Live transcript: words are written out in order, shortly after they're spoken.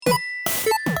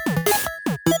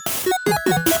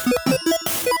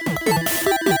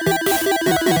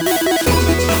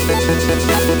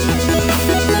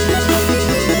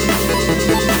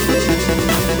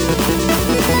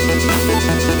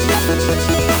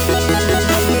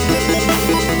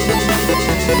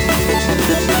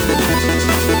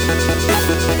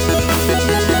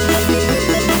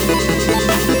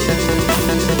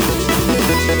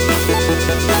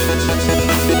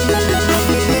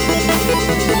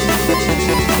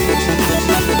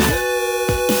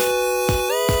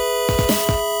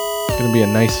gonna be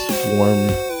a nice warm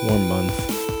month.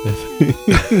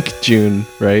 I think June,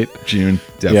 right? June,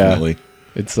 definitely.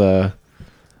 Yeah.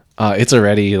 It's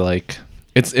already like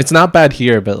it's not bad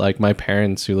here, but like my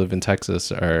parents who live in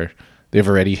Texas they've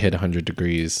already hit 100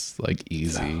 degrees like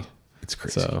easy. It's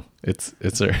crazy. So it's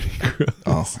already gross.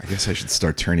 Oh, I guess I should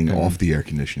start turning off the air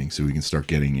conditioning so we can start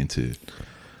getting into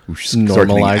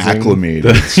Normalizing.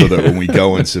 Acclimated so that when we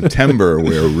go in September,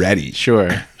 we're ready. Sure.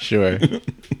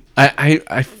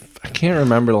 I can't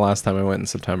remember the last time I went in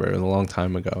September. It was a long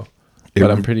time ago. But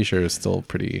I'm pretty sure it's still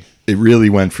pretty... It really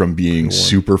went from being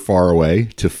super far away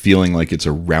to feeling like it's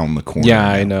around the corner. Yeah,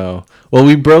 I know. Well,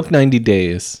 we broke 90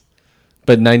 days.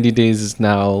 But 90 days is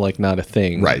now like not a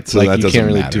thing. Right. So like that you can't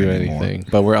really do anymore. anything.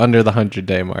 But we're under the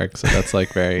 100-day mark. So that's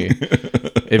like very...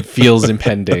 it feels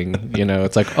impending. You know,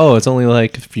 it's like, oh, it's only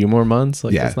like a few more months.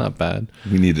 Like, that's not bad.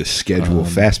 We need to schedule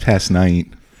Fast Pass night.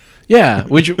 Yeah,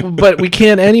 but we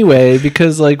can't anyway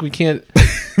because like we can't...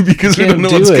 because we don't know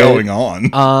what's going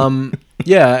on.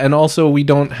 Yeah, and also we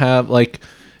don't have like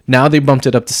now they bumped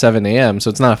it up to 7 a.m. So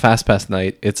it's not a fast pass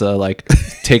night. It's a like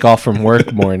take off from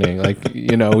work morning. Like,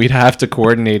 you know, we'd have to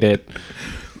coordinate it,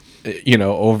 you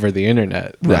know, over the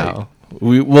internet now.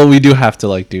 Right. We do have to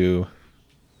like do,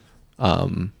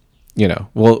 you know,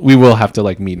 we will have to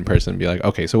like meet in person and be like,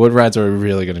 okay, so what rides are we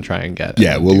really going to try and get?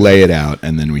 Yeah, we'll lay it out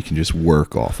and then we can just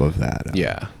work off of that.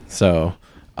 Yeah. So.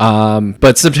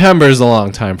 But September is a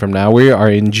long time from now. We are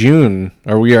in June,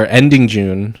 or we are ending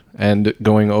June and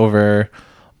going over,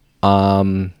 or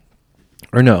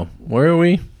no, where are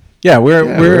we? Yeah, we're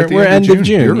end of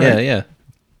June. Yeah.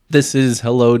 This is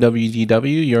Hello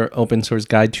WDW, your open source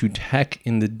guide to tech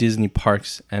in the Disney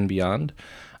parks and beyond.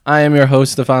 I am your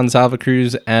host, Stefan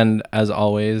Salvacruz, and as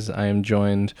always, I am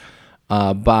joined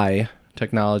by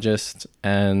technologist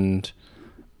and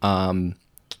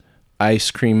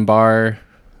ice cream bar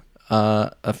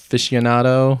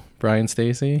aficionado Brian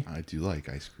Stacy. I do like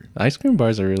ice cream. Ice cream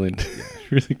bars are really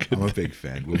really good. I'm a big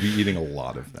fan. We'll be eating a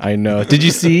lot of them. I know. Did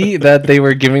you see that they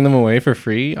were giving them away for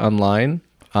free online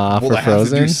for Frozen? Have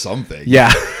to do something.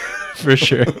 Yeah, for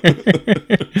sure.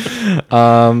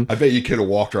 I bet you could have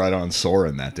walked right on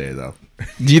Soarin' that day though.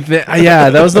 Do you think? Yeah,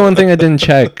 that was the one thing I didn't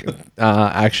check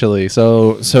actually.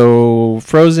 So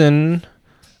Frozen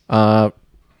Ever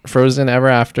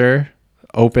After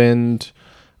opened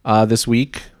this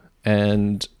week,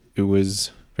 and it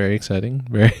was very exciting.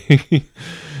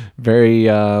 Very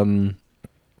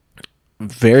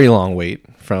very long wait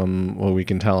from what we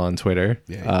can tell on Twitter.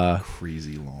 Yeah,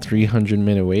 crazy long.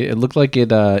 300-minute wait. It looked like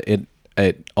it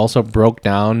also broke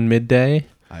down midday.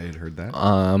 I had heard that.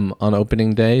 On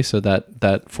opening day, so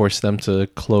that forced them to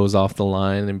close off the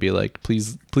line and be like,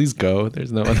 please go.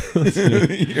 There's no one else.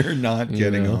 You're not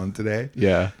getting on today.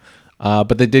 Yeah.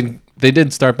 But they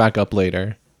did start back up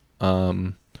later.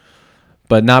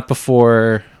 But not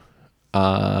before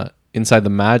Inside the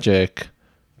Magic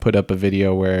put up a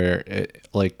video where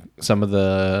like some of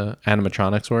the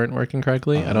animatronics weren't working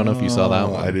correctly. I don't know if you saw that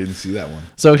one. I didn't see that one.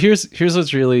 So here's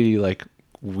what's really like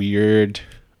weird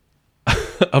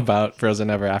about Frozen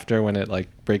Ever After when it like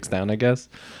breaks down, I guess.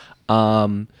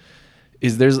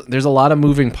 Is there's a lot of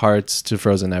moving parts to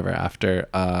Frozen Ever After.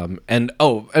 And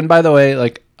by the way,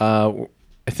 like I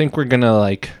think we're gonna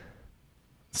like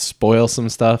spoil some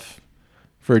stuff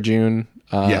for June.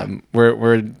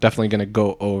 We're definitely gonna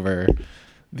go over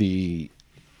the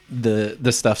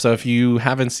stuff. So if you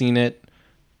haven't seen it,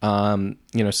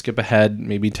 skip ahead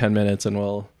maybe 10 minutes and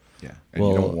we'll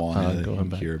you don't want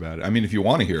to hear about it. I mean, if you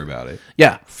want to hear about it,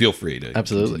 feel free to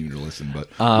continue to listen. But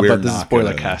this is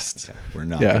spoiler cast. We're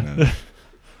not gonna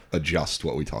adjust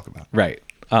what we talk about, right?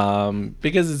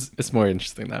 Because it's more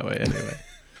interesting that way anyway.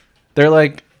 They're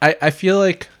like, I feel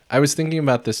like I was thinking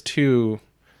about this too,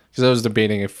 because I was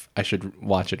debating if I should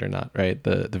watch it or not, right?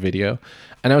 The video.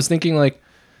 And I was thinking like,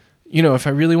 if I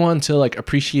really want to like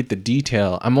appreciate the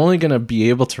detail, I'm only going to be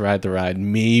able to ride the ride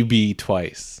maybe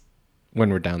twice when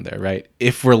we're down there, right?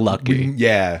 If we're lucky.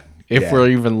 If we're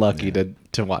even lucky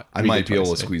to watch. I might be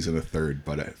able to squeeze in a third,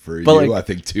 but for you, I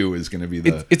think 2 is going to be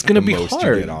it's going to be most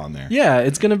hard to get on there. Yeah,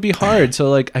 it's going to be hard. So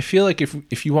like, I feel like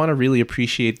if you want to really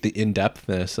appreciate the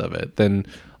in-depthness of it, then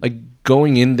like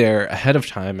going in there ahead of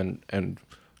time and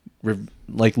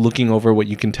like looking over what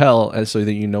you can tell so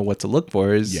that you know what to look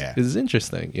for is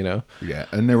interesting, Yeah,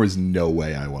 and there was no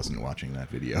way I wasn't watching that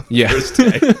video. Yeah.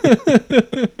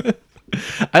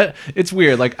 It's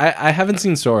weird. Like I haven't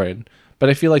seen Soarin', but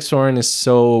I feel like Soarin' is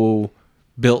so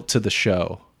built to the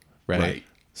show, right?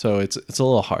 So it's a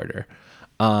little harder.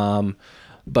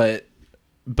 But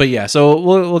yeah, so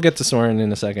we'll get to Soarin'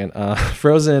 in a second.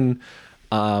 Frozen.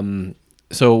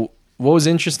 So what was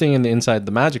interesting in the Inside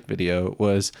the Magic video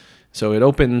was, so it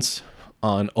opens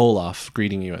on Olaf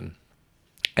greeting you in,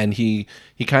 and he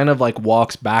kind of like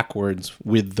walks backwards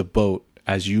with the boat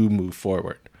as you move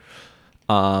forward.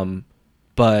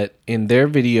 But in their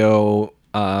video,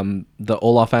 the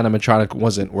Olaf animatronic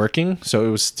wasn't working, so it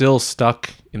was still stuck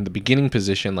in the beginning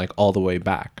position, like all the way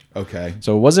back. Okay.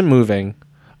 So it wasn't moving,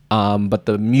 but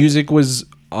the music was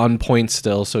on point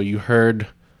still, so you heard,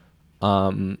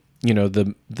 the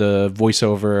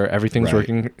voiceover, everything's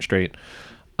working straight.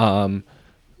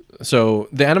 So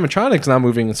the animatronic's not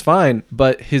moving, it's fine,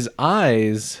 but his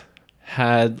eyes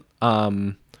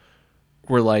were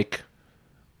like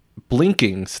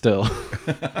blinking still.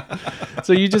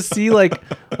 So you just see like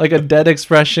a dead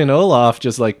expression Olaf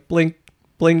just like blink,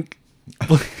 blink,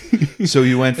 blink. So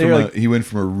he went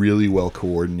from a really well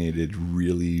coordinated,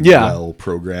 really well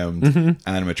programmed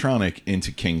animatronic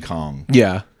into King Kong.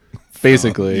 Yeah.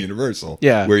 Basically. Universal.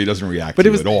 Yeah. Where he doesn't react to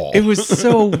you at all. It was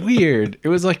so weird. It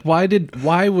was like, why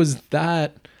was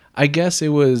that? I guess it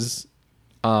was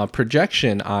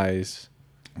projection eyes.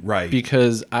 Right.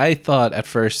 Because I thought at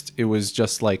first it was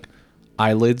just like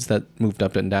eyelids that moved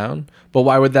up and down. But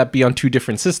why would that be on two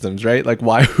different systems, right? Like,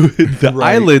 why would the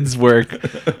eyelids work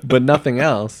but nothing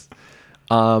else?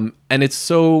 And it's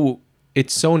so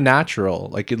natural.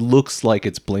 Like, it looks like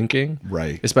it's blinking.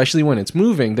 Right. Especially when it's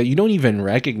moving, that you don't even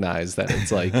recognize that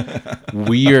it's like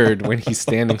weird when he's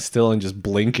standing still and just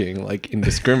blinking like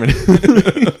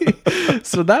indiscriminately.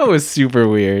 So that was super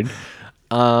weird.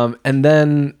 And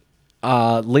then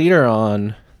later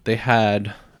on, they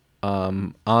had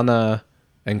Anna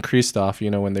and Kristoff,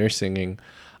 when they're singing,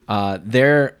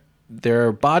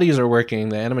 their bodies are working,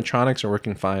 the animatronics are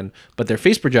working fine, but their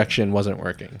face projection wasn't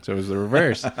working. So it was the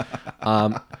reverse.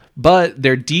 But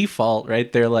their default,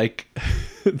 right? They're like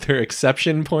their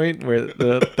exception point where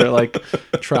they're like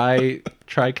try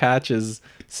catch is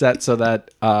set so that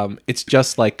it's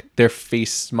just like their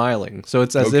face smiling. So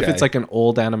it's as if it's like an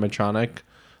old animatronic.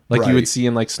 Like you would see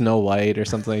in like Snow White or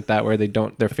something like that, where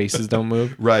their faces don't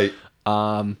move. Right.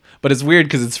 But it's weird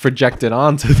because it's projected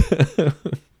onto them.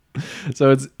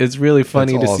 So it's really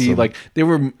funny to see, like, they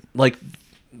were like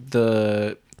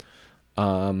the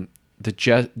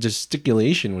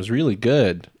gesticulation was really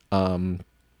good.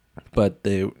 But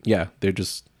they're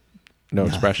just no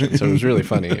expression. So it was really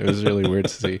funny. It was really weird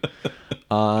to see.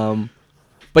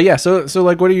 But yeah, so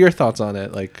like, what are your thoughts on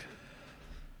it? Like,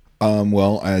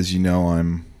 well, as you know,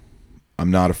 I'm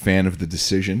not a fan of the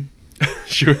decision.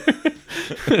 Sure.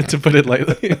 To put it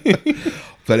lightly.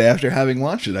 But after having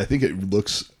watched it, I think it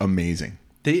looks amazing.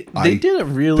 They did a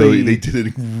really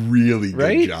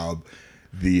good job.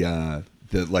 The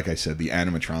like I said, the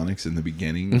animatronics in the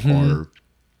beginning are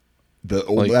that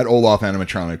Olaf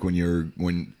animatronic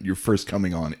when you're first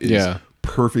coming on is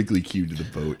perfectly cued to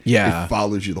the boat. Yeah. It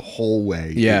follows you the whole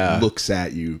way. Yeah. It looks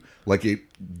at you like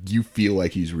you feel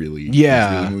like he's really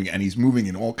moving, and he's moving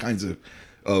in all kinds of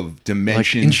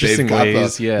dimensions. Like interesting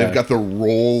ways. They've got the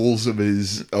rolls of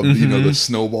the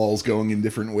snowballs going in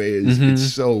different ways.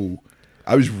 It's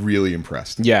I was really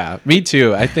impressed. Yeah, me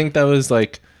too. I think that was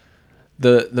like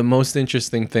the most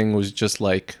interesting thing was just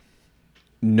like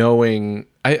knowing.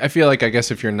 I feel like, I guess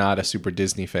if you're not a super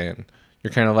Disney fan,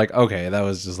 you're kind of like, okay, that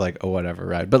was just like a whatever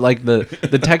ride. But like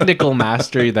the technical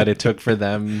mastery that it took for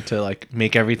them to like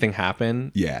make everything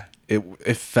happen. Yeah.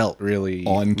 It felt really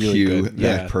on really cue,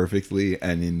 good. perfectly,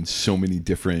 and in so many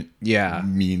different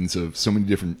means of so many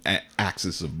different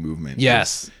axes of movement.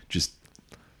 Yes, just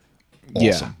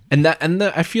awesome. Yeah, and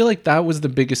I feel like that was the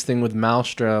biggest thing with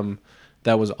Maelstrom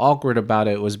that was awkward about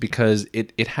it, was because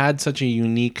it had such a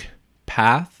unique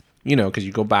path, because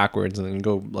you go backwards and then you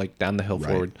go like down the hill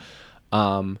forward.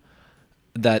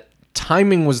 That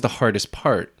timing was the hardest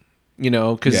part,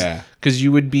 because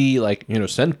you would be like,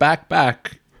 sent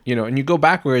back. And you go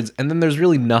backwards, and then there's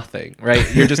really nothing,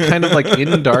 right? You're just kind of like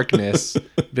in darkness,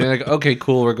 being like, okay,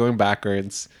 cool, we're going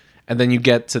backwards. And then you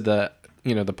get to the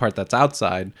part that's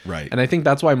outside. Right. And I think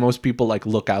that's why most people like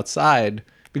look outside,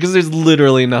 because there's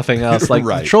literally nothing else. Like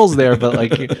the troll's there, but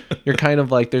like you're kind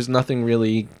of like, there's nothing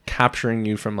really capturing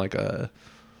you from like a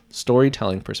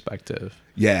storytelling perspective.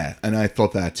 Yeah. And I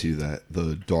thought that too, that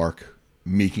the dark,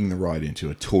 making the ride into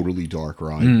a totally dark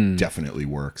ride definitely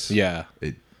works. Yeah.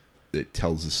 It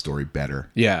tells the story better.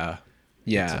 Yeah.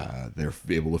 They're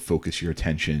able to focus your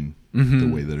attention the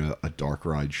way that a dark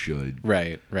ride should.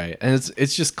 Right. And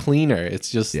it's just cleaner. It's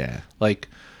just like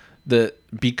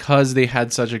because they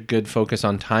had such a good focus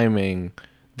on timing,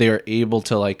 they are able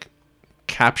to like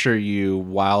capture you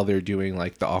while they're doing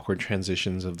like the awkward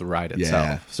transitions of the ride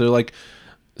itself.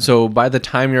 So by the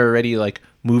time you're already like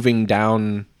moving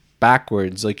down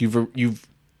backwards, like you've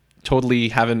totally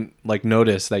haven't like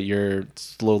noticed that you're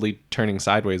slowly turning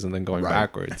sideways and then going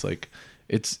backwards. Like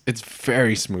it's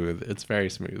very smooth. It's very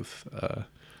smooth.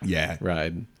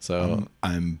 Ride. So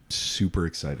I'm super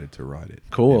excited to ride it.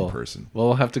 Cool. In person. Well,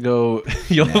 we'll have to go.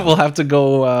 We'll have to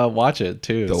go watch it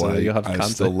too. Though so you'll have I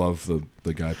content. still love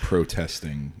the guy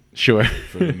protesting. Sure.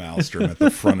 For the Maelstrom at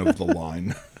the front of the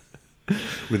line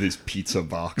with his pizza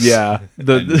box. Yeah,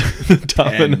 the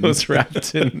Domino's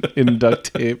wrapped in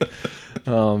duct tape.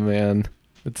 Oh man,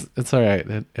 it's all right.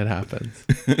 It happens.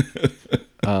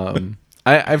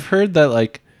 I've heard that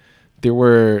like there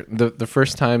were the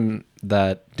first time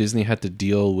that Disney had to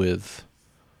deal with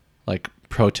like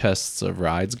protests of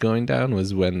rides going down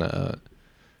was when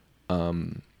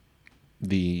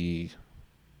the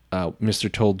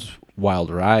Mr. Toad's Wild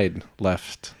Ride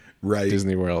left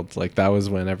Disney World. Like that was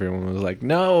when everyone was like,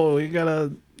 no, you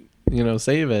gotta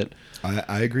save it.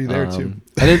 I agree there too.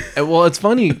 And it's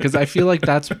funny because I feel like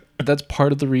that's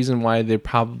part of the reason why they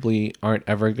probably aren't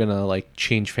ever gonna like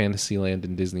change Fantasyland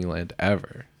and Disneyland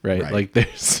ever, right? Like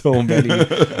there's so many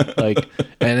like,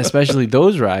 and especially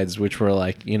those rides which were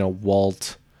like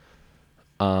Walt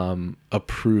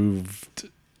approved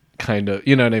kind of,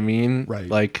 you know what I mean? Right.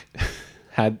 Like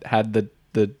had the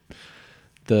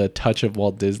touch of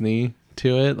Walt Disney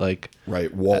to it, like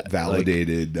Walt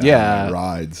validated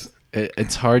rides.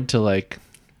 It's hard to like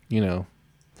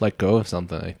let go of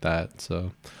something like that.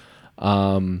 So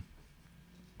but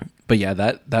yeah,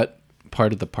 that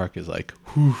part of the park is like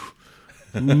whew,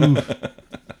 and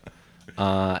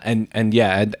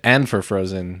for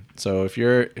Frozen. So if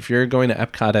you're going to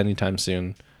Epcot anytime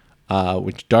soon,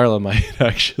 which Darla might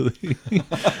actually,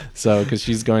 so because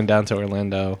she's going down to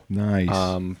Orlando. Nice.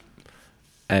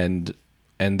 And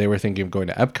they were thinking of going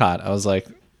to Epcot. I was like,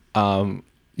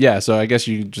 yeah, so I guess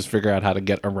you just figure out how to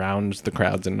get around the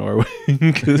crowds in Norway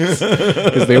because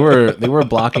they were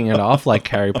blocking it off like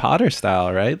Harry Potter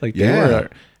style, right? Like they were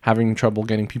having trouble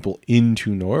getting people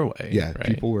into Norway. Yeah, right?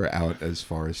 people were out as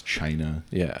far as China.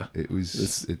 Yeah,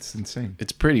 it's insane.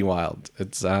 It's pretty wild.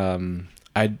 It's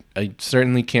I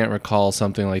certainly can't recall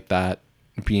something like that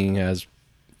being as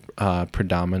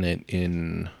predominant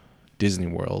in Disney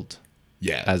World.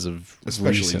 Yeah, as of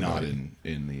especially recently. not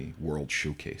in the World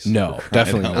Showcase. No,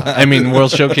 definitely not. I mean,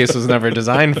 World Showcase was never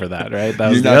designed for that, right? That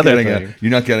was the other thing. You're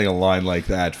not getting a line like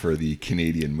that for the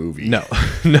Canadian movie. No,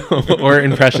 or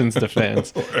impressions to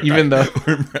fans.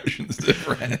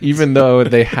 Even though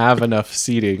they have enough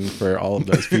seating for all of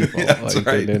those people. That's like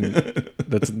right.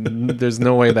 There's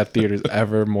no way that theater's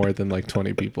ever more than like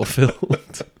 20 people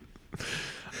filled.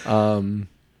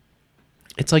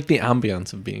 It's like the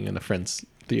ambiance of being in a Friends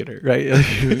theater, right?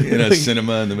 In a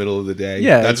cinema in the middle of the day.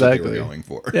 Yeah, that's exactly. what they were going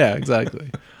for. Yeah,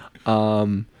 exactly.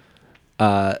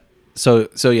 So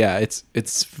yeah,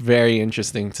 it's very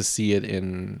interesting to see it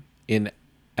in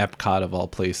Epcot of all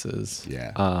places.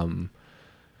 Yeah.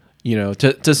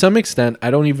 To some extent,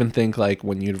 I don't even think like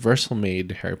when Universal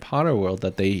made Harry Potter World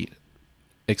that they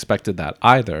expected that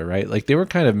either, right? Like they were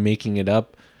kind of making it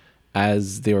up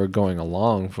as they were going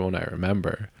along, from what I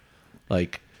remember.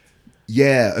 Like,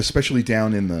 yeah, especially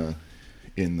down in the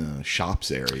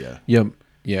shops area. Yep.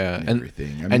 Yeah, and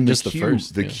everything. I mean, and just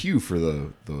the queue for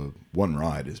the one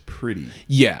ride is pretty.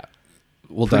 Yeah,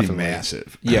 well, pretty definitely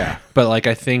massive. Yeah, but like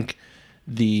I think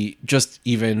just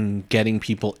even getting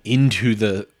people into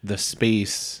the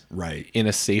space right in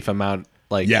a safe amount,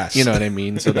 like yes. You know what I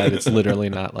mean, so that it's literally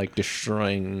not like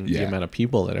destroying the amount of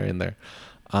people that are in there.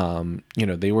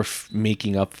 They were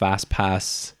making up Fast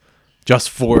Pass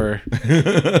just for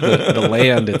the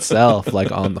land itself,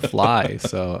 like on the fly.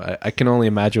 So I can only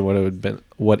imagine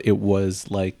what it was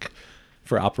like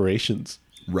for operations.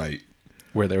 Right.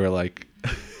 Where they were like,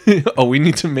 oh, we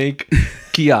need to make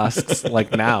kiosks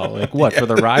like now. Like what, for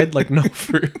the ride? Like no,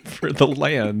 for the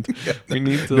land. We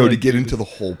need to to get into the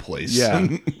whole place. Yeah.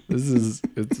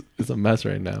 It's a mess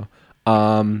right now.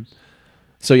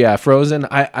 So yeah, Frozen,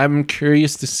 I'm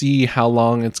curious to see how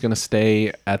long it's going to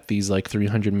stay at these like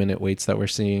 300-minute waits that we're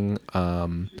seeing. I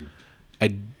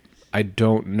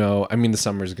don't know. I mean, the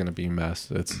summer is going to be a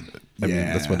mess. I mean,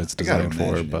 that's what it's designed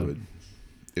for, but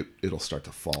it'll start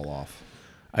to fall off.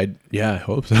 I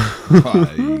hope so. By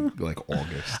like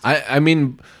August. I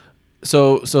mean,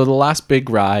 so the last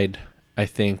big ride I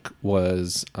think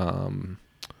was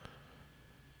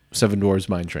Seven Dwarfs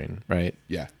Mine Train, right?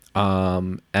 Yeah.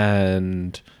 And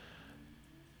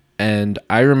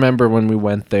I remember when we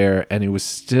went there, and it was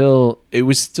still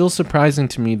surprising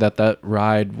to me that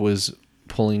ride was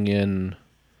pulling in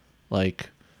like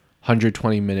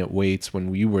 120-minute waits when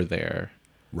we were there.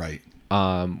 Right.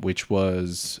 Which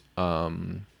was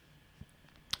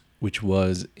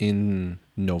in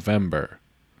November,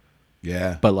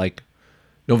 Yeah. But like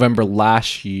November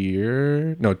last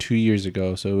year, no, 2 years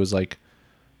ago. So it was like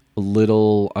a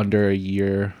little under a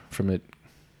year from it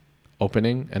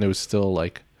opening, and it was still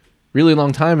like really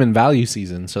long time in value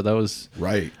season. So that was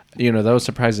right. That was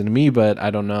surprising to me, but I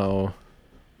don't know.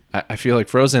 I feel like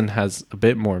Frozen has a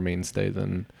bit more mainstay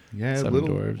than Seven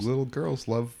Dwarfs. Little girls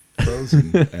love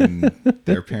Frozen, and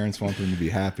their parents want them to be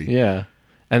happy. Yeah.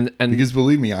 And because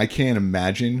believe me, I can't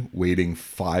imagine waiting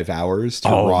 5 hours to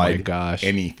ride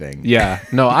anything. Yeah,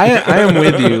 no, I am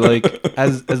with you. Like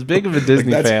as big of a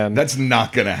Disney fan, that's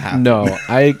not gonna happen. No,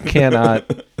 I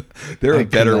cannot. There are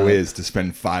better ways to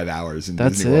spend 5 hours in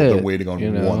Disney World than waiting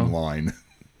on one line.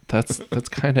 That's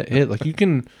kind of it. Like you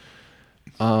can,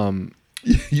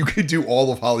 you could do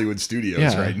all of Hollywood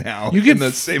Studios right now in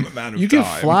the same amount of time. You could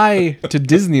fly to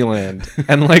Disneyland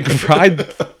and like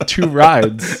ride 2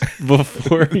 rides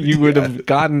before you would have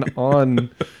gotten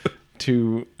on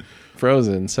to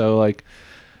Frozen. So like,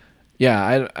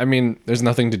 yeah, I mean, there's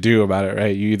nothing to do about it,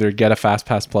 right? You either get a Fast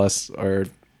Pass Plus or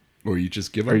you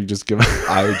just give up. I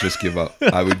would just give up.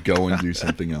 I would go and do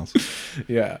something else.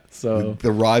 Yeah. So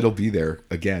the ride will be there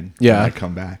again. Yeah. When I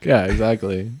come back. Yeah,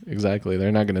 exactly.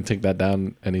 They're not going to take that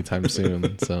down anytime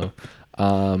soon. So,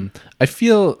 I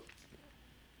feel,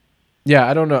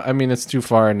 I don't know. I mean, it's too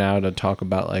far now to talk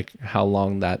about like how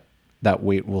long that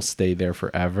wait will stay there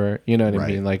forever. You know what I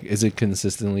mean? Like, is it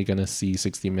consistently going to see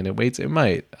 60-minute waits? It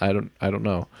might. I don't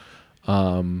know.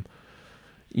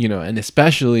 And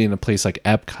especially in a place like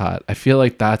Epcot, I feel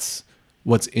like that's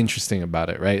what's interesting about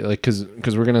it, right? Like,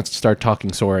 because we're gonna start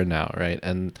talking Soarin' now, right?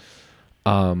 And,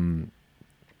 Soarin'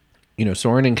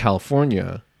 in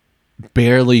California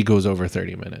barely goes over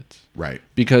 30 minutes, right?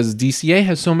 Because DCA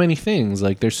has so many things.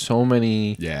 Like, there's so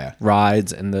many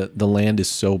rides, and the land is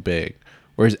so big.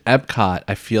 Whereas Epcot,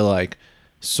 I feel like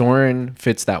Soarin'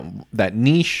 fits that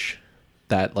niche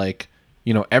that like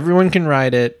everyone can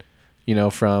ride it,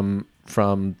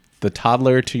 from the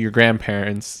toddler to your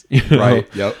grandparents, right?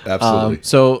 Yep, absolutely.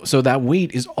 So that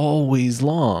wait is always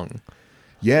long.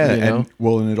 Yeah, and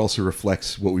it also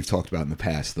reflects what we've talked about in the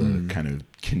past, the kind of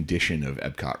condition of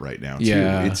Epcot right now too.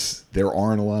 Yeah. There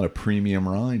aren't a lot of premium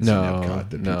rides in Epcot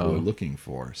that people are looking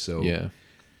for. So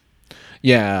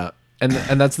yeah.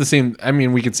 And that's the same. I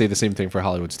mean, we could say the same thing for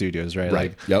Hollywood Studios, right?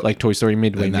 Right. Like Toy Story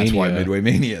Midway Mania. And that's why Midway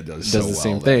Mania does the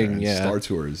same thing. And yeah. Star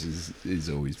Tours is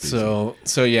always busy.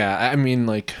 So yeah. I mean,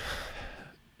 like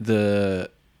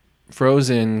the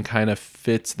Frozen kind of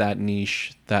fits that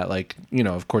niche that, like,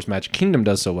 of course, Magic Kingdom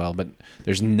does so well, but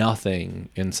there's nothing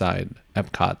inside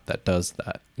Epcot that does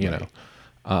that. You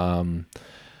know.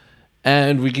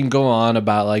 And we can go on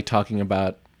about like talking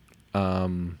about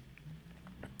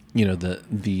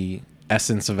the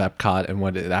essence of Epcot and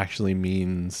what it actually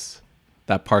means,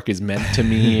 that park is meant to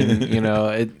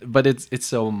mean, but it's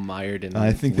so mired in.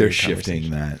 I think they're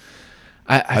shifting that.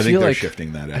 I think they're like,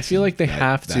 shifting that. I feel like they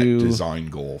have to design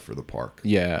goal for the park.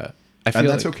 Yeah, and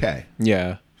that's okay.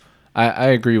 Yeah, I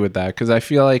agree with that, because I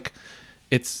feel like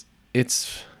it's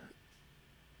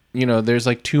there's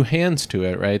like two hands to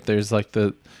it, right? There's like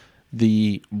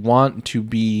the want to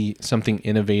be something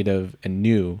innovative and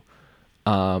new,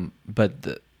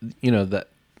 but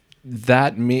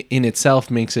that in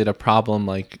itself makes it a problem,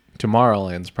 like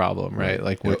Tomorrowland's problem, right?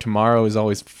 Like where tomorrow is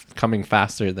always coming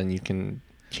faster than you can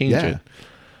change it.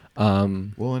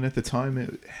 Well, and at the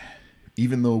time,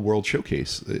 even the World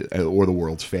Showcase or the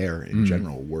World's Fair in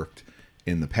general worked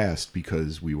in the past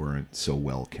because we weren't so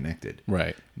well connected.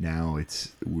 Right. Now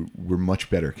we're much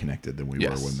better connected than we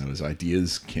were when those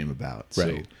ideas came about.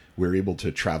 Right. So we're able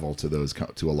to travel to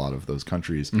a lot of those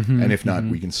countries, and if not,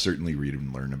 we can certainly read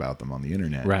and learn about them on the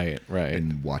internet. Right.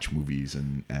 And watch movies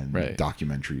and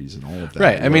documentaries and all of that.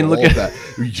 Right. I mean, look at that.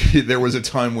 There was a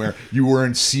time where you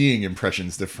weren't seeing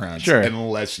Impressions de France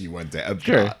unless you went to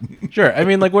Epcot. Sure. I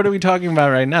mean, like, what are we talking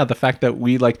about right now? The fact that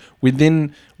we, like,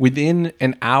 within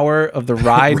an hour of the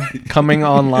ride coming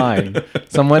online,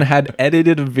 someone had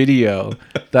edited a video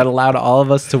that allowed all of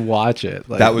us to watch it.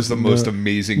 Like, that was the most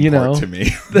amazing part to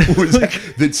me. Was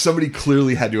that somebody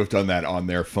clearly had to have done that on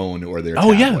their phone or their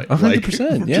tablet. Yeah,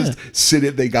 100%.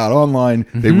 Just they got online,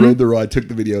 they rode the ride, took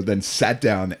the video, then sat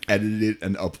down, edited it,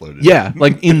 and uploaded it. Yeah,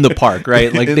 like in the park,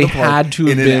 right? Like they had to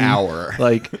have been an hour.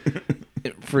 Like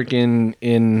freaking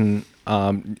in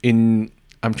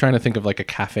I'm trying to think of like a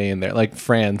cafe in there, like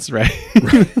France, right?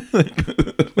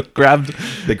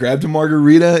 They grabbed a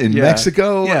margarita in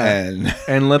Mexico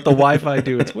and let the Wi-Fi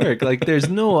do its work. Like there's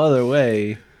no other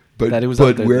way. But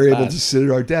we're able to sit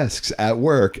at our desks at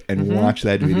work and watch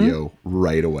that video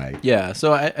right away. Yeah,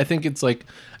 so I think it's like,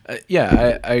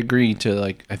 I agree to,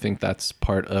 like, I think that's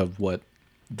part of what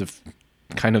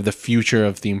kind of the future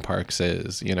of theme parks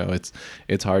is. You know,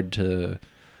 it's hard to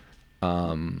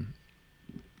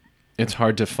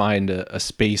find a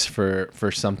space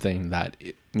for something that,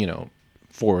 you know,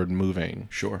 forward moving.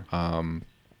 Sure.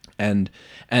 And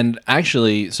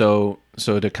actually, so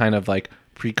to kind of like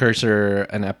precursor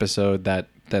an episode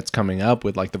that's coming up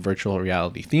with like the virtual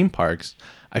reality theme parks,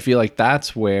 I feel like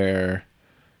that's where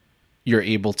you're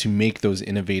able to make those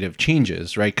innovative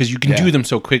changes, right? Because you can do them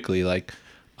so quickly. Like,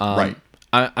 right.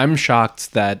 I'm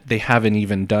shocked that they haven't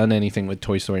even done anything with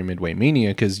Toy Story Midway Mania,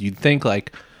 because you'd think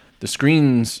like the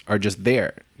screens are just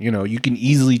there. You know, you can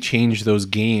easily change those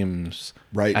games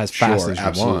as fast as you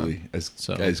absolutely.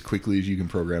 want. As quickly as you can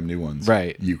program new ones,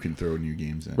 right? You can throw new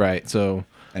games in, right? So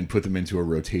and put them into a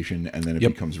rotation, and then it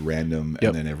becomes random,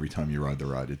 and then every time you ride the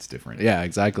ride, it's different. Yeah,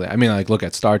 exactly. I mean, like, look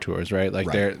at Star Tours, right?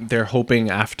 Like they're hoping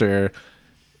after,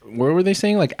 where were they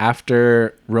saying, like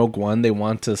after Rogue One, they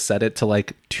want to set it to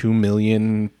like 2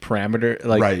 million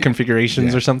parameter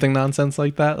configurations or something nonsense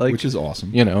like that, like, which is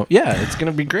awesome. You know, it's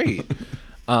gonna be great.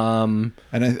 And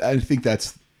I think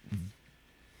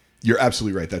you're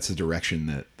absolutely right. That's the direction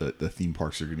that the theme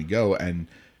parks are going to go, and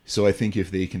so I think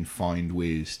if they can find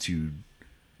ways to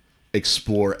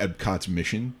explore Epcot's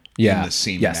mission in the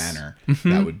same manner,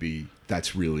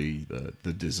 that's really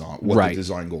the design, what the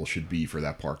design goal should be for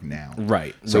that park now.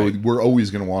 Right. So we're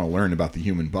always going to want to learn about the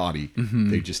human body.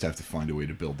 They just have to find a way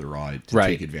to build the ride to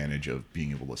take advantage of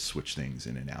being able to switch things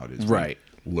in and out as we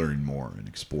learn more and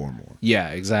explore more. Yeah,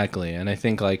 exactly. And I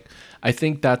think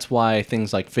that's why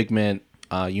things like Figment,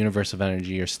 Universe of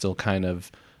Energy are still kind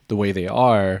of the way they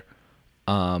are,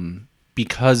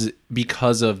 because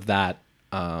of that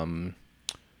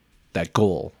that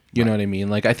goal. You know what I mean?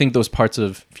 Like, I think those parts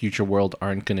of Future World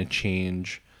aren't going to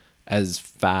change as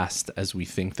fast as we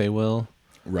think they will.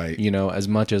 Right. You know, as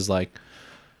much as like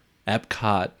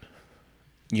Epcot,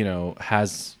 you know,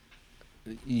 has,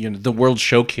 you know, the World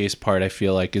Showcase part, I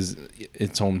feel like is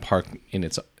its own park in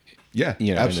its, you know,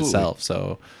 absolutely. In itself.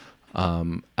 So,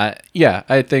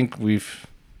 I think we've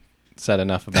said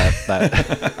enough about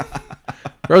that.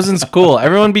 Frozen's cool.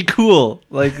 Everyone be cool.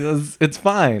 Like, it's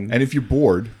fine. And if you're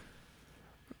bored,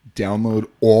 download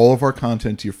all of our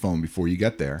content to your phone before you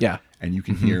get there. Yeah. And you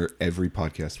can hear every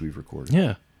podcast we've recorded.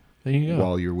 Yeah. There you go.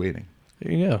 While you're waiting.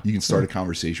 There you go. You can start a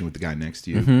conversation with the guy next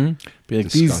to you. Be like,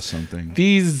 discuss something.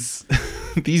 These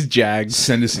jags.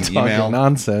 Send us an email.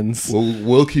 Nonsense.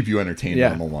 We'll keep you entertained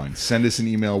on the line. Send us an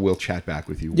email. We'll chat back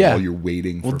with you while you're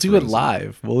waiting. We'll do it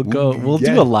live. We'll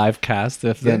do a live cast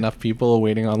if enough people are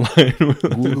waiting online.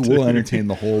 We'll entertain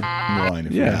the whole line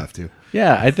if we have to.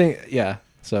 Yeah, I think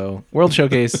So World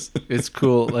Showcase is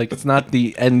cool. Like, it's not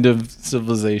the end of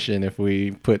civilization if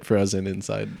we put Frozen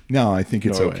inside. No, I think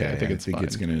it's Norway. okay. I think it's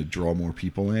going to draw more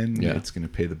people in. Yeah. It's going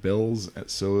to pay the bills,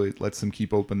 so it lets them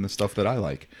keep open the stuff that I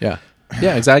like. Yeah,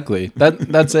 exactly.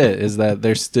 That's it. Is that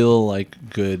there's still like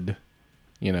good,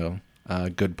 you know,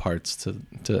 good parts to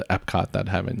Epcot that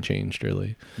haven't changed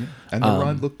really. Yeah. And the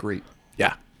ride looked great.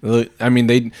 Yeah, I mean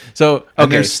and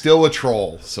there's still a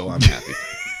troll, so I'm happy.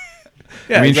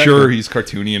 Yeah, I mean, sure, he's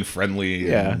cartoony and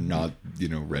friendly and not, you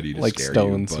know, ready to like scare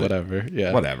stones, you. But whatever.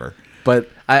 Yeah. Whatever. But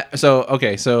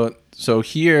so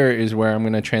here is where I'm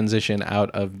going to transition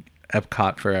out of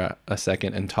Epcot for a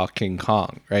second and talk King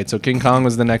Kong, right? So King Kong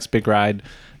was the next big ride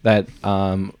that,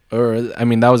 that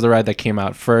was the ride that came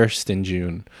out first in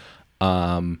June.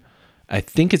 I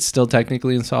think it's still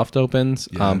technically in soft opens,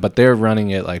 but they're running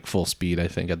it like full speed, I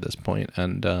think, at this point,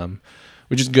 and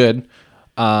which is good.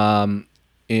 And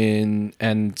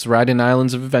it's Ride in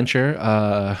Islands of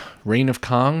Adventure, Reign of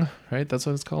Kong, right? That's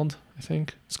what it's called, I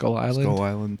think. Skull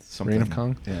Island, something. Reign of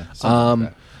Kong. Yeah. Something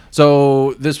like that.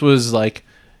 So this was like,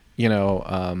 you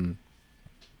know,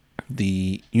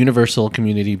 the Universal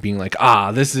community being like,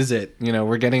 this is it. You know,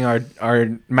 we're getting our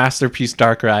masterpiece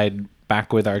dark ride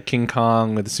back with our King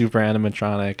Kong with the super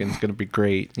animatronic, and it's gonna be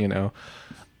great. You know,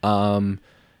 and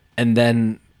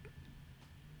then.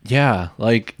 Yeah,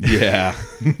 like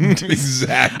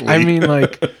exactly. I mean,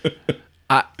 like,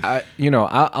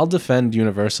 I'll defend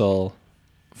Universal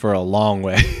for a long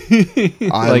way.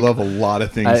 I love a lot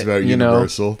of things about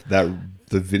Universal. That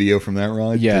the video from that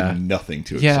ride did nothing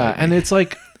to excite me. And it's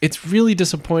like it's really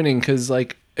disappointing because,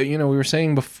 like, you know, we were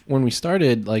saying when we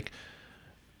started, like,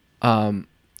 you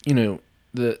know,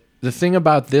 the thing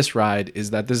about this ride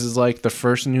is that this is like the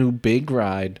first new big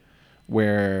ride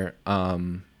where,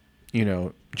 you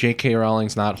know, J.K.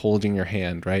 Rowling's not holding your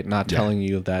hand, right? Not telling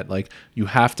you that, like, you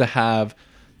have to have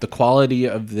the quality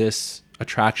of this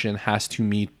attraction has to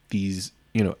meet these,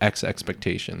 you know, X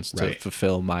expectations to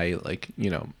fulfill my, like, you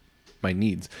know, my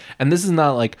needs. And this is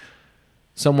not like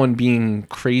someone being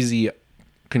crazy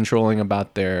controlling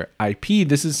about their IP.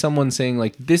 This is someone saying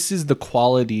like, this is the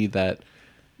quality that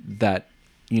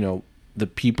you know, the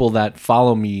people that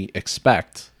follow me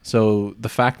expect. So the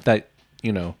fact that,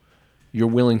 you know, you're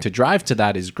willing to drive to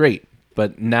that is great.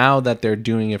 But now that they're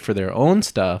doing it for their own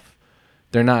stuff,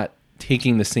 they're not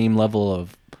taking the same level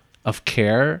of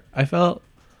care, I felt,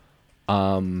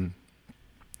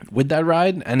 with that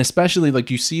ride. And especially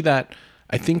like you see that,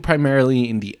 I think, primarily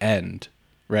in the end,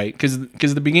 right? Because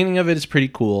the beginning of it is pretty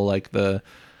cool, like the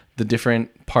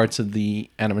different parts of the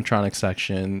animatronic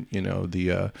section, you know,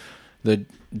 the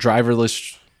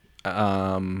driverless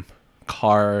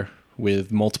car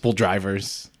with multiple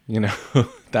drivers, you know,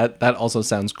 that also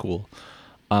sounds cool.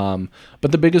 But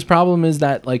the biggest problem is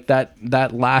that like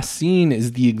that last scene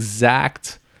is the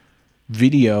exact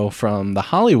video from the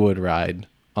Hollywood ride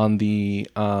on the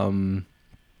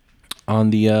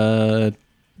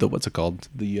what's it called?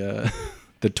 The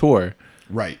tour.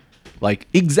 Right. Like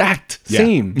exact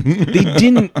same. They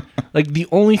didn't like, the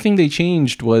only thing they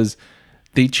changed was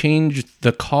they changed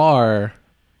the car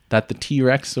that the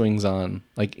T-Rex swings on.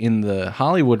 Like in the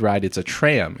Hollywood ride, it's a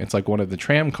tram. It's like one of the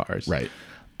tram cars. Right.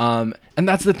 And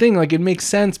that's the thing. Like it makes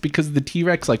sense because the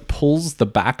T-Rex like pulls the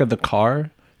back of the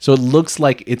car, so it looks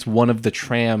like it's one of the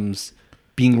trams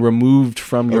being removed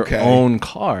from your own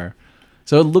car.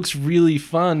 So it looks really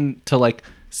fun to like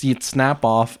see it snap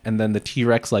off and then the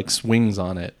T-Rex like swings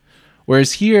on it.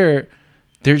 Whereas here,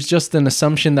 there's just an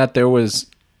assumption that there was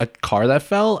a car that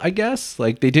fell, I guess.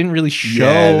 Like they didn't really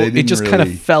show. It just kind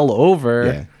of fell over.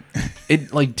 Yeah.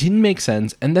 It like didn't make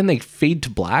sense. And then they fade to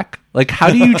black. Like how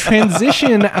do you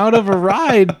transition out of a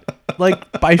ride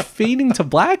like by fading to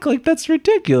black? Like that's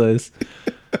ridiculous.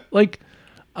 Well,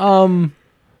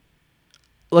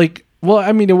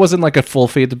 I mean, it wasn't like a full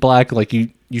fade to black. Like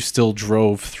you still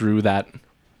drove through that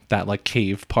like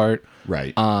cave part.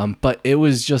 Right. But it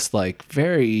was just like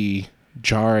very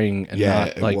jarring and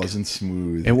not like, it wasn't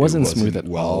smooth. It wasn't smooth at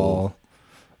all.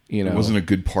 You know, it wasn't a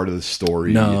good part of the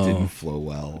story. No. It didn't flow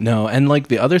well. No, and like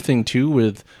the other thing too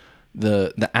with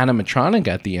the animatronic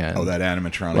at the end. Oh, that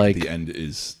animatronic like, at the end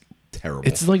is terrible.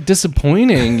 It's like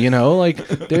disappointing, you know? Like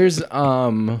there's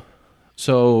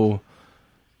so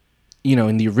you know,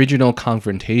 in the original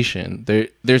confrontation,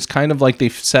 there's kind of like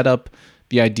they've set up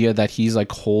the idea that he's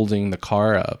like holding the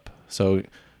car up. So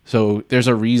there's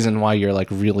a reason why you're like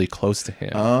really close to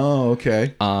him. Oh,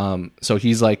 okay. So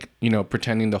he's like, you know,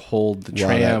 pretending to hold the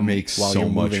tram that makes while so you're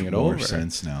much moving it more over.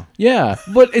 Sense now. Yeah,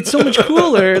 but it's so much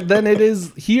cooler than it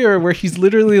is here, where he's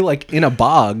literally like in a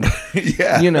bog.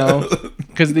 Yeah, you know,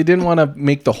 because they didn't want to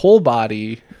make the whole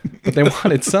body, but they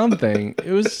wanted something.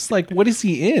 It was just like, what is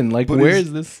he in? Like, where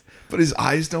is this? But his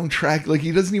eyes don't track. Like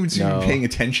he doesn't even seem to be paying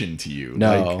attention to you.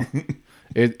 No, like,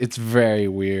 it's very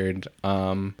weird.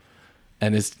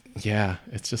 And it's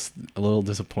just a little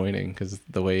disappointing because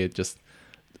the way it just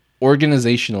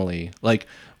organizationally, like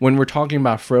when we're talking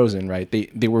about Frozen, right?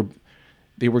 They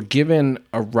were given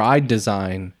a ride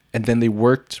design and then they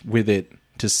worked with it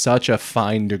to such a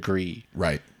fine degree,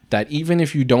 right? That even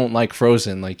if you don't like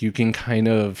Frozen, like you can kind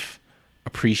of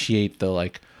appreciate the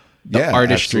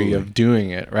artistry absolutely. Of doing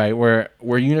it, right? Where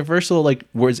Universal like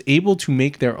was able to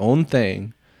make their own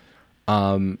thing,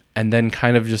 and then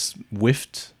kind of just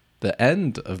whiffed the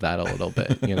end of that a little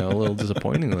bit, you know, a little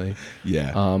disappointingly.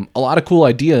 Yeah. A lot of cool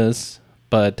ideas,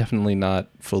 but definitely not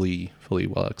fully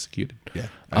well executed. Yeah.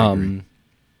 I agree.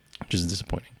 Which is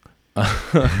disappointing.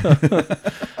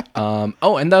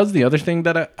 And that was the other thing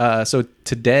that so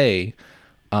today,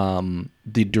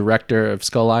 the director of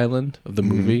Skull Island of the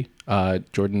movie,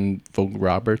 Jordan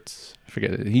Vogt-Roberts, I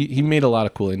forget it. He made a lot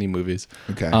of cool indie movies.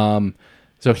 Okay.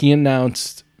 So he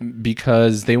announced,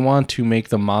 because they want to make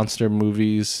the monster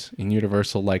movies in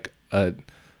Universal like a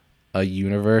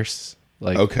universe,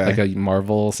 like a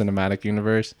Marvel Cinematic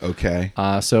Universe. Okay.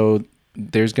 So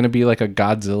there's going to be like a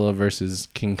Godzilla versus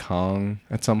King Kong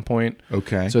at some point.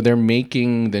 Okay. So they're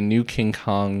making the new King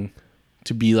Kong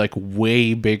to be like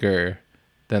way bigger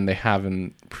than they have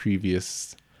in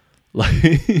previous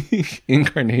like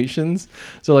incarnations.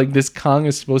 So like this Kong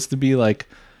is supposed to be like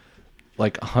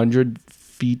 100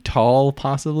 feet tall,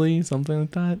 possibly something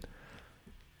like that.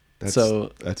 That's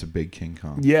a big King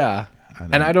Kong. Yeah.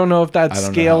 I don't know if that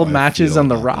scale matches on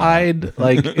the ride.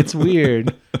 Like it's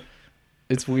weird.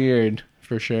 It's weird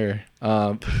for sure.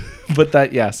 But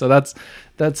so that's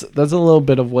a little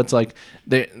bit of what's like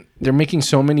they're making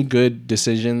so many good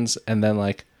decisions, and then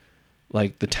like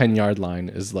like the 10-yard line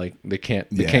is like they can't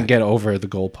get over the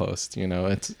goalpost. You know,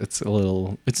 it's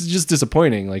just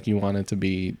disappointing. Like you want it to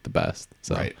be the best.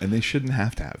 So. Right, and they shouldn't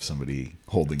have to have somebody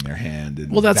holding their hand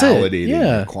and that's validating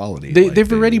their quality.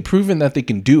 They've already proven that they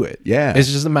can do it. Yeah,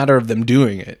 it's just a matter of them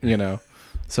doing it. You know,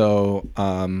 so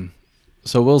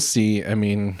we'll see. I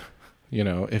mean, you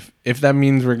know, if that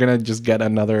means we're gonna just get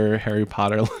another Harry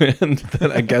Potter land,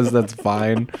 then I guess that's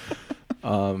fine.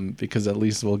 Because at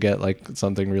least we'll get like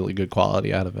something really good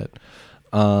quality out of it.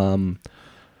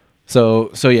 So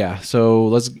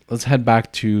let's head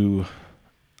back to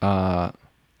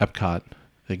Epcot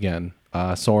again.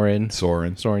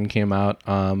 Soarin' came out.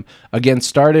 Again,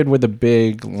 started with a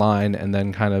big line and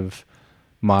then kind of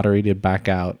moderated back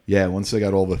out. Yeah, once they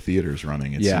got all the theaters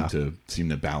running, it seemed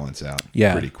to balance out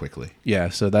pretty quickly. Yeah,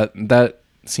 so that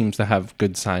seems to have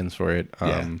good signs for it.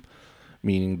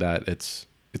 Meaning that it's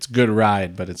a good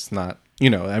ride, but it's not, you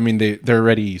know, I mean, they're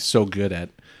already so good at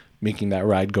making that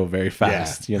ride go very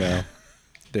fast, you know,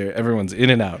 everyone's in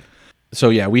and out. So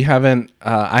yeah,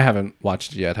 I haven't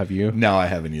watched it yet. Have you? No, I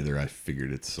haven't either. I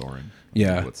figured it's Soarin'.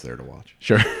 Yeah. What's there to watch?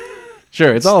 Sure.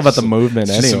 It's all about the movement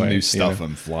anyway. Some new stuff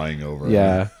I'm flying over.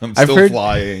 Yeah. I'm still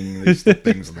flying. There's still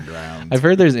things on the ground. I've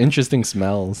heard there's interesting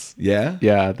smells. Yeah?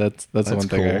 Yeah, that's one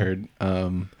thing I heard.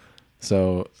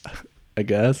 So I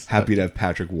guess. Happy to have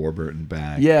Patrick Warburton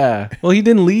back. Yeah. Well, he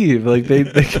didn't leave. Like they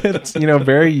get, you know,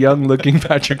 very young looking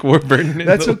Patrick Warburton.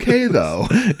 That's okay though.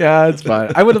 Yeah, it's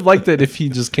fine. I would have liked it if he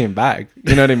just came back.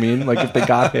 You know what I mean? Like if they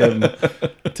got him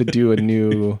to do a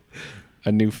new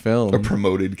film. A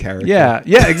promoted character. Yeah,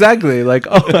 exactly. Like,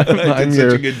 I'm did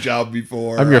such a good job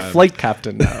before. I'm your flight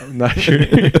captain now. I'm not sure.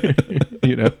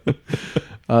 You know.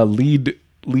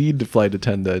 Lead flight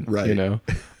attendant. Right. You know.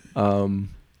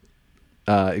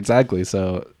 Exactly.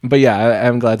 So, but yeah,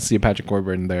 I'm glad to see Patrick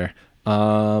Warburton there.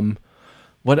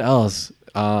 What else?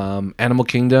 Animal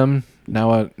Kingdom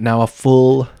now a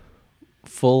full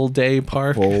day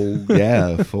park.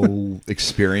 Full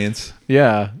experience.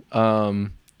 Yeah.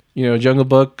 You know, Jungle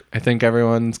Book, I think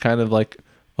everyone's kind of like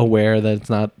aware that it's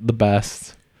not the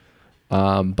best.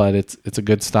 But it's a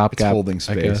good stopgap. It's holding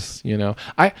space. I guess, you know.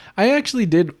 I actually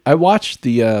did. I watched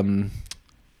the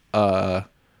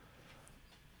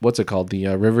what's it called? The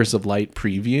Rivers of Light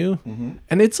preview,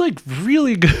 and it's like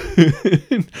really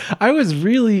good. I was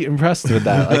really impressed with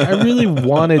that. Like I really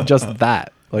wanted just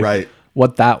that. Like, right.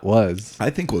 What that was. I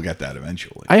think we'll get that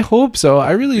eventually. I hope so.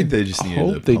 I think they just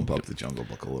needed to pump up the Jungle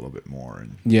Book a little bit more.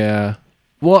 And yeah.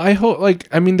 Well, I hope, like,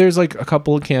 I mean, there's like a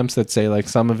couple of camps that say like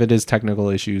some of it is technical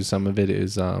issues, some of it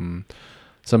is some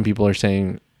people are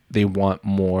saying they want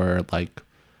more like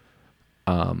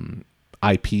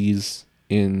IPs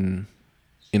in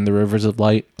the Rivers of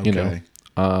Light, you know.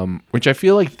 Which I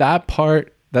feel like that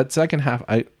second half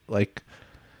I like.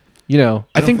 You know,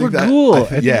 I think we're cool. I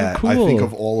think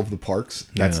of all of the parks,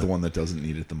 that's the one that doesn't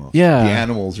need it the most. Yeah. The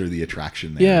animals are the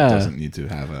attraction there. Yeah. It doesn't need to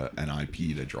have an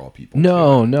IP to draw people.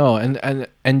 No.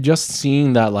 And just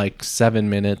seeing that like 7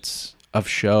 minutes of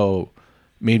show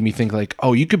made me think like,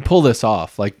 oh, you could pull this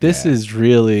off. Like this is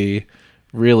really,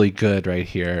 really good right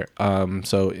here.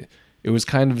 So it was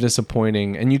kind of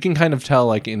disappointing. And you can kind of tell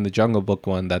like in the Jungle Book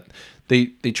one that they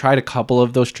tried a couple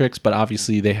of those tricks, but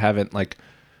obviously they haven't like,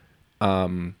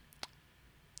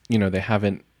 you know, they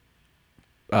haven't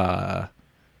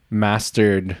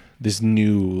mastered this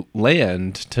new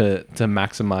land to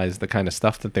maximize the kind of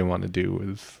stuff that they want to do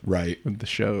with the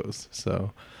shows.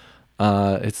 So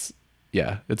it's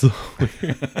a little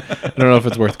weird. I don't know if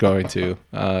it's worth going to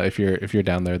if you're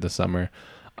down there this summer.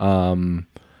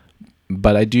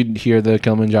 But I do hear the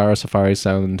Kilimanjaro Safari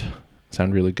sound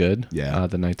really good. Yeah.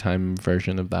 The nighttime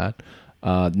version of that.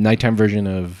 Nighttime version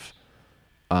of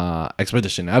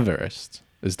Expedition Everest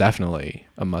is definitely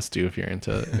a must do if you're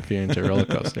into roller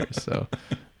coasters. So,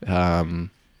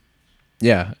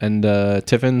 yeah, and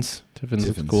Tiffin's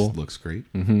looks cool. Looks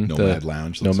great. Mm-hmm. Nomad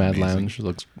Lounge. Looks amazing. Lounge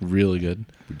looks really good.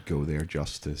 We'd go there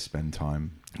just to spend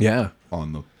time. Yeah,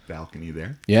 on the balcony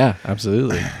there. Yeah,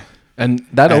 absolutely. And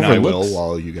that overlooks. I will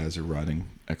while you guys are riding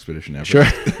Expedition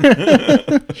Everest.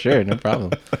 Sure, sure, no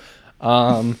problem.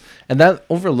 And that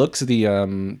overlooks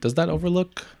the. Does that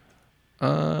overlook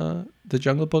the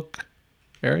Jungle Book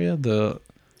area? The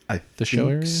show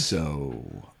area? So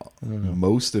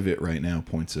most of it right now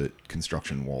points at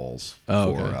construction walls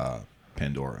for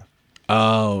Pandora.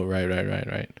 Oh,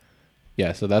 right.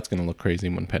 Yeah, so that's gonna look crazy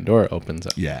when Pandora opens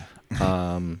up. Yeah.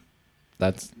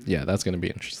 That's gonna be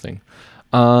interesting.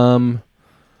 Yeah,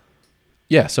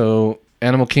 so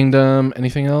Animal Kingdom,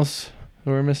 anything else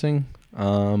that we're missing?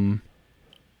 I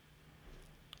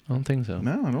don't think so.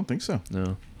 No, I don't think so.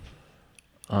 No.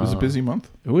 It was a busy month.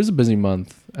 It was a busy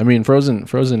month. I mean,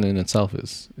 Frozen in itself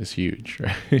is huge,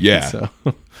 right? Yeah.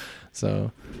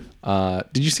 So,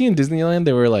 did you see in Disneyland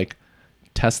they were like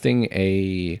testing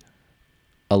a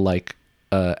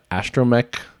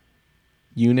astromech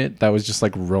unit that was just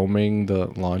like roaming the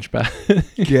launch pad?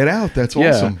 Get out! That's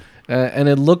awesome. And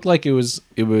it looked like it was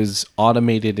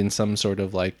automated in some sort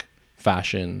of like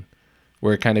fashion,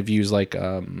 where it kind of used like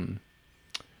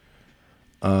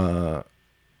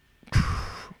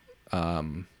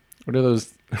what are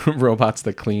those robots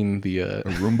that clean the a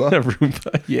Roomba? A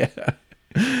Roomba, yeah.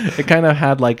 It kind of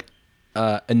had like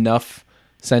enough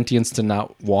sentience to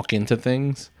not walk into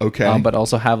things. Okay. But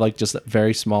also have like just a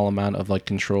very small amount of like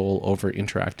control over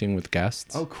interacting with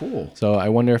guests. Oh, cool. So I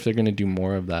wonder if they're going to do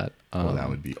more of that. That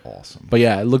would be awesome. But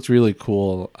yeah, it looked really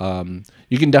cool.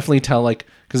 You can definitely tell, like,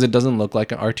 because it doesn't look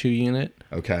like an R2 unit.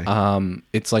 Okay.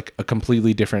 It's like a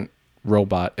completely different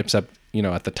robot, except, you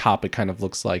know, at the top it kind of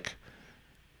looks like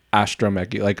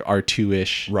astromech, like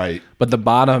R2-ish. Right. But the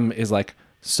bottom is like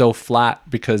so flat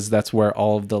because that's where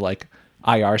all of the like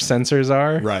IR sensors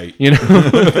are. Right. You know,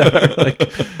 that are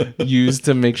like used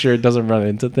to make sure it doesn't run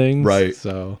into things. Right.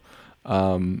 So,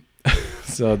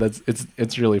 so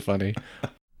it's really funny.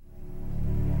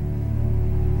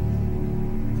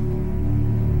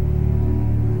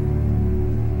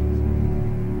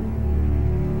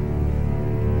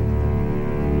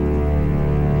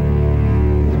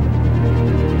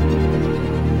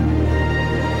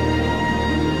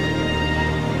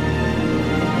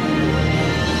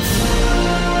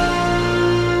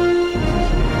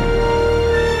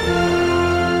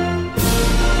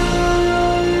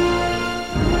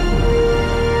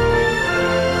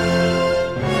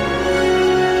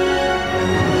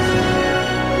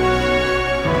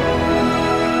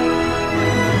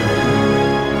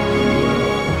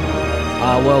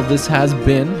 Well, this has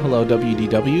been Hello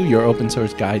WDW, your open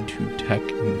source guide to tech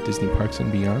in Disney parks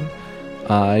and beyond.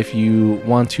 If you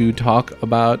want to talk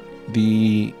about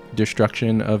the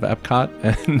destruction of Epcot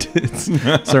and its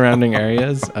surrounding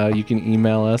areas, you can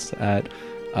email us at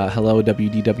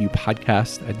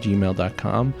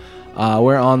hellowdwdwpodcast@gmail.com.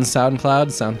 We're on SoundCloud,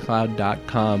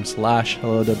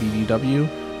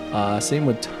 soundcloud.com/hellowdwdw. Same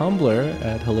with Tumblr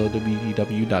at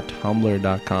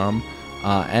hellowdwdw.tumblr.com.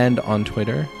 And on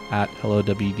Twitter at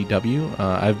HelloWDW.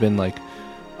 I've been like,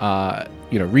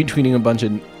 retweeting a bunch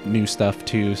of new stuff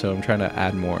too, so I'm trying to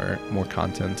add more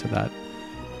content to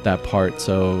that part.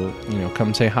 So,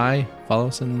 come say hi, follow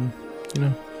us, and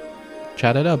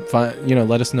chat it up.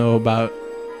 Let us know about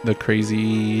the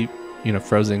crazy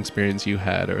Frozen experience you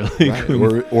had, or like,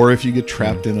 right. or if you get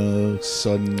trapped in a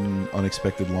sudden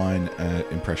unexpected line at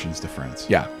Impressions de France.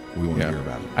 Yeah. We want to hear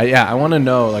about it. I want to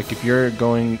know, like, if you're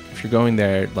going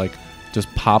there, like,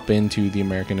 just pop into the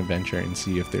American Adventure and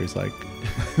see if there's like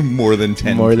more than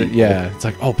 10 people. It's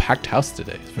like, oh, packed house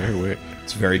today. It's very weird.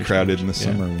 It's very crowded in the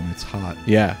summer when it's hot.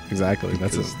 Yeah, exactly.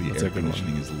 Because that's the air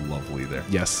conditioning is lovely there.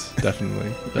 Yes,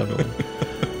 definitely.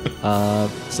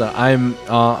 So I'm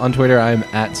on Twitter. I'm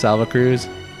at Salvacruz.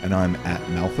 And I'm at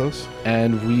Malthos.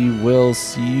 And we will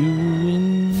see you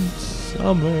in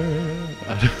summer.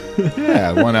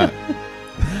 Yeah, why not?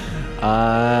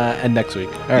 And next week.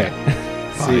 All right.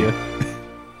 See ya.